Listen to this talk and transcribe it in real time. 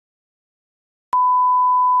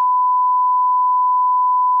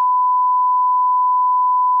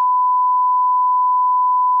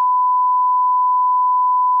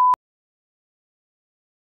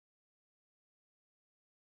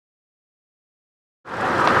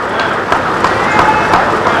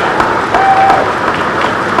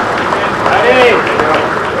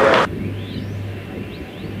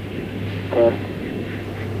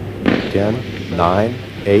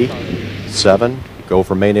8, 7, go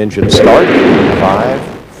for main engine start, 5,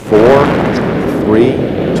 4, 3,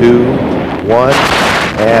 2, 1,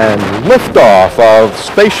 and liftoff of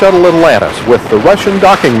Space Shuttle Atlantis with the Russian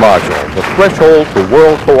docking module, the threshold to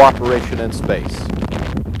world cooperation in space.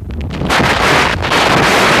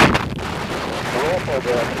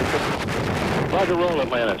 Roger, roll,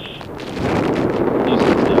 Atlantis.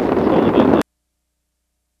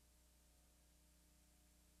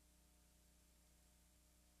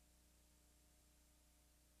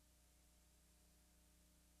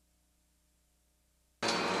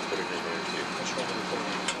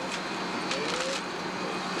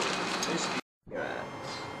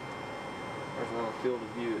 Horizontal field of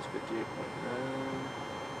view is 58.9.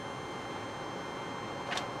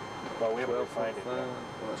 Well, we will find it. Well,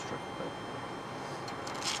 that's true.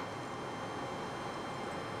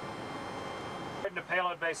 Heading to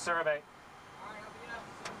payload base survey.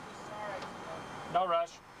 No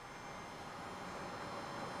rush.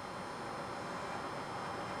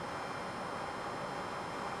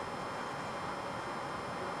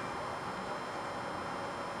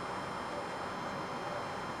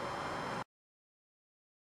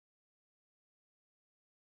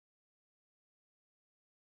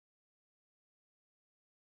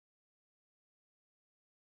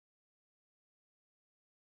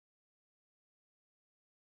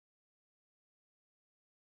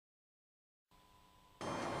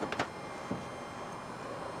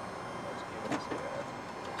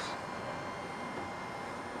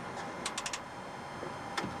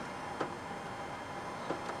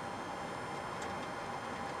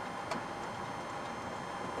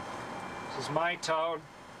 This is my tone.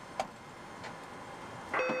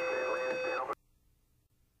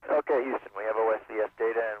 Okay, Houston, we have OSCS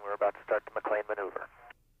data and we're about to start the McLean maneuver.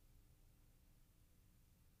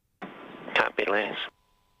 Copy, Lance.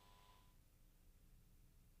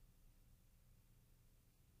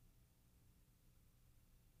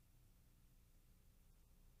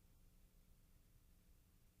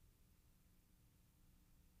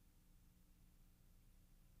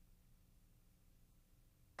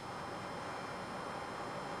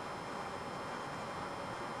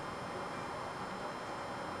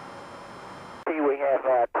 We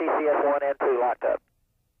have TCS 1 and 2 locked up.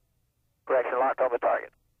 Correction, locked on the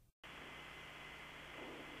target.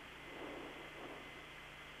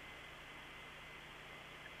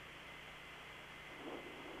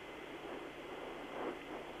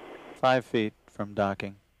 Five feet from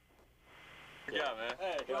docking. Good job, man.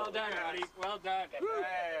 Hey, Well done, buddy. Well done.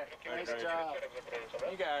 Hey, nice job.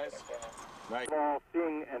 you guys. Nice.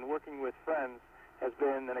 Seeing and working with friends has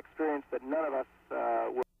been an experience that none of us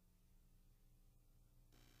would.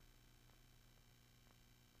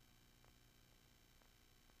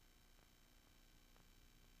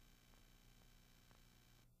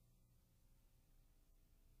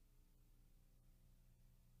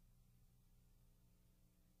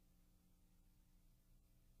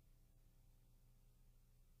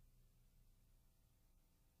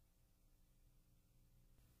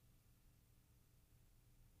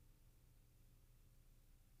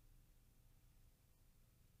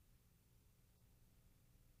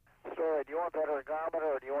 Story, do you want that ergometer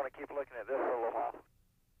or do you want to keep looking at this for a little while?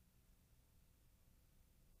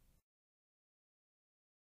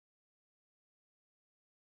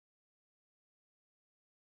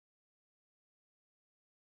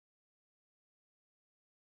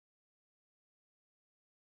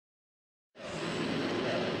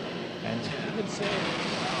 And you can say,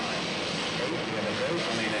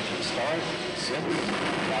 Main engine start. 6,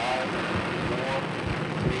 5, 4,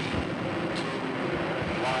 3, 2,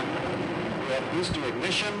 1. We have booster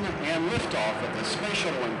ignition and liftoff of the Space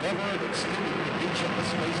Shuttle Endeavour, extending the reach of the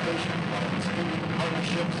space station while extending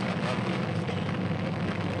partnerships above the Earth.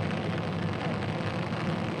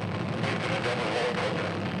 Endeavour roll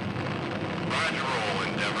program. Roger roll,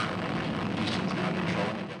 Endeavour. Houston's now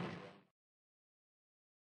controlling Endeavour.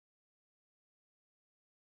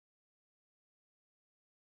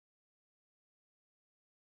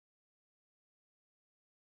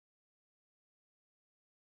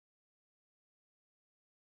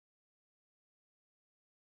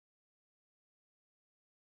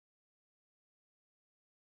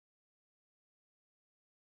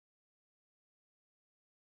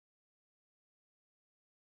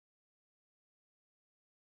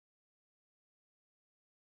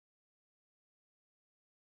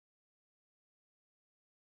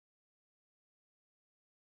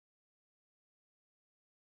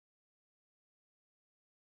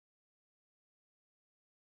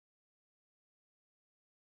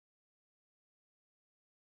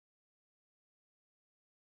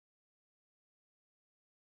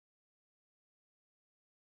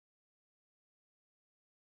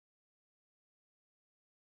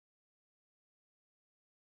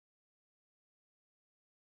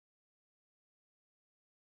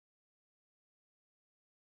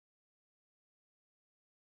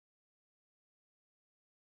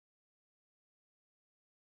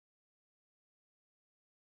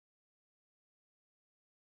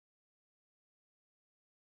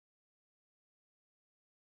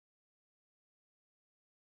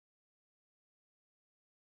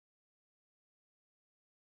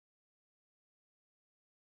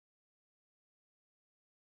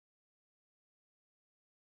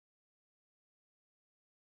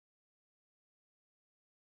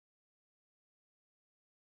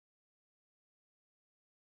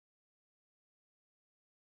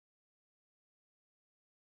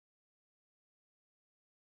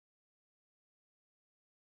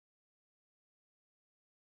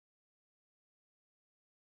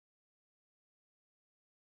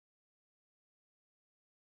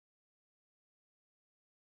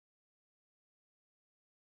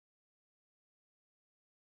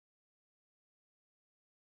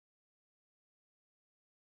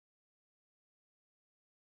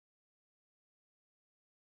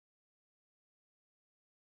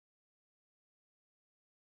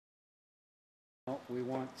 We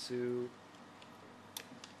want to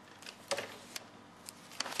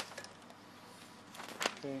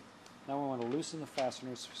now we want to loosen the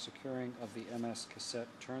fasteners for securing of the MS cassette.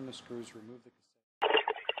 Turn the screws, remove the cassette.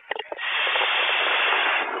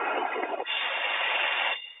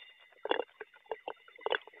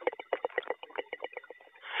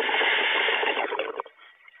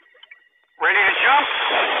 Ready to jump?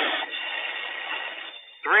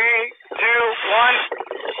 3, 2, 1.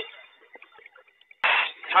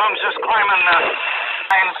 Tom's just climbing the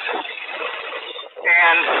lines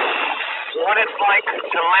and what it's like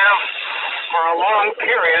to live for a long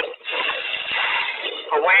period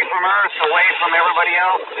away from Earth, away from everybody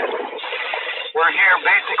else. We're here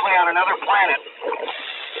basically on another planet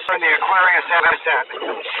in the Aquarius habitat.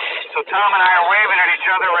 So Tom and I are waving at each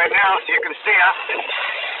other right now so you can see us.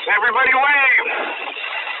 Everybody wave!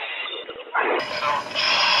 So,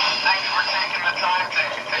 thanks for taking the time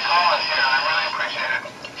to call us here. I really appreciate it.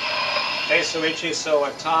 Hey Soichi, so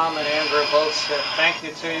Tom and Andrew both said thank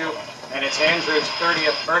you to you, and it's Andrew's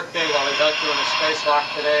 30th birthday while he's out doing the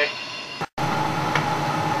spacewalk today.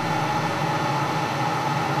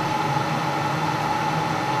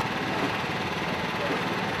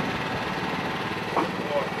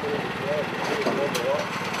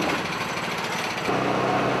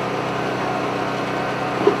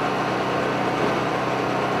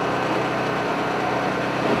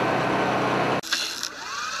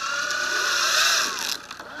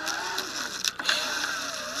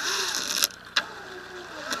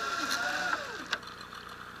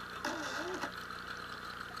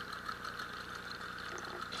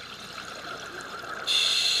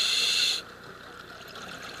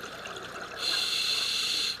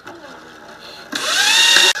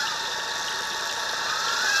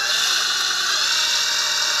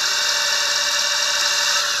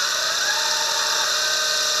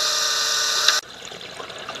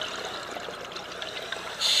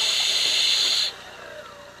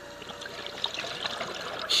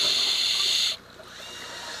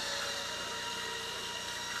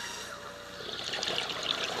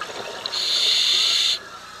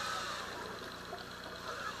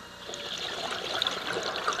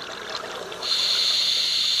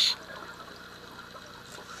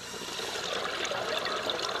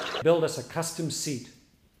 Build us a custom seat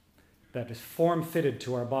that is form-fitted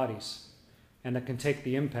to our bodies and that can take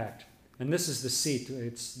the impact. And this is the seat.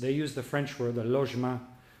 They use the French word, the logement.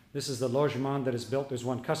 This is the logement that is built. There's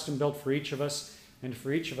one custom built for each of us, and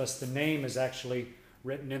for each of us the name is actually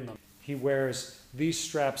written in them. He wears these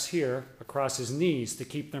straps here across his knees to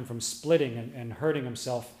keep them from splitting and hurting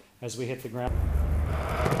himself as we hit the ground.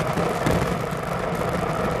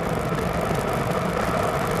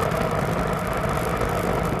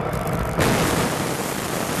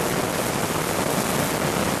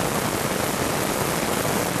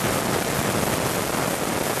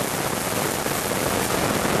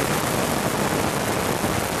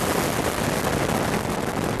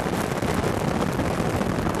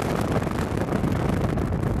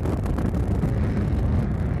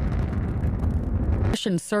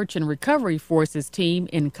 Russian Search and Recovery Forces team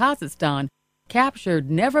in Kazakhstan captured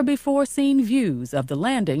never-before-seen views of the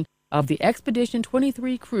landing of the Expedition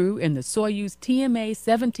 23 crew in the Soyuz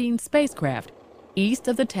TMA-17 spacecraft east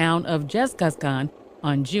of the town of Zhezkazgan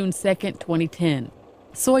on June 2, 2010.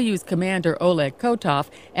 Soyuz Commander Oleg Kotov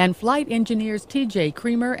and flight engineers T.J.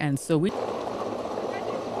 Creamer and Soichi.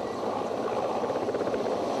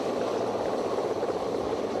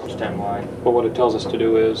 Understand why. But what it tells us to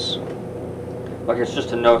do is, Like, it's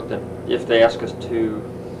just a note that if they ask us to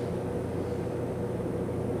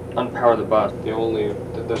unpower the bus,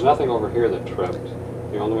 there's nothing over here that tripped.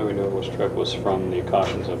 The only way we knew it was tripped was from the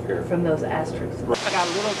cautions up here. From those asterisks. Got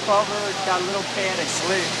a little cover, it's got a little pad of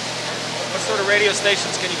sleep. What sort of radio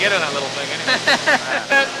stations can you get on that little thing anyway?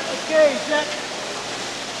 Okay, set.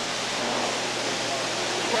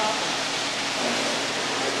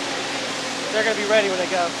 They're going to be ready when they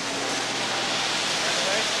go.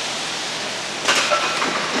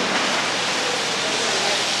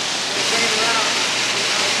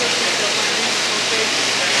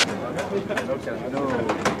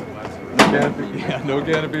 No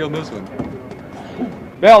canopy on this one.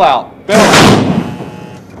 Bail out! Bail out!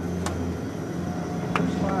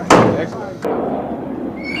 Excellent.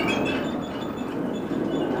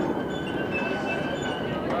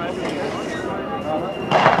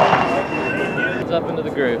 It's up into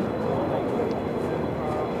the groove.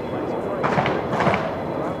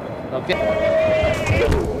 Okay.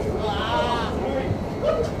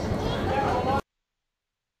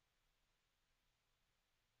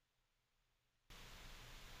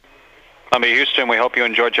 Columbia Houston, we hope you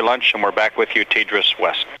enjoyed your lunch, and we're back with you, Tidris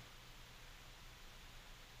West.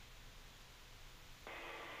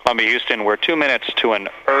 Columbia Houston, we're 2 minutes to an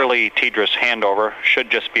early Tidris handover.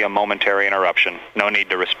 Should just be a momentary interruption. No need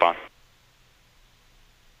to respond.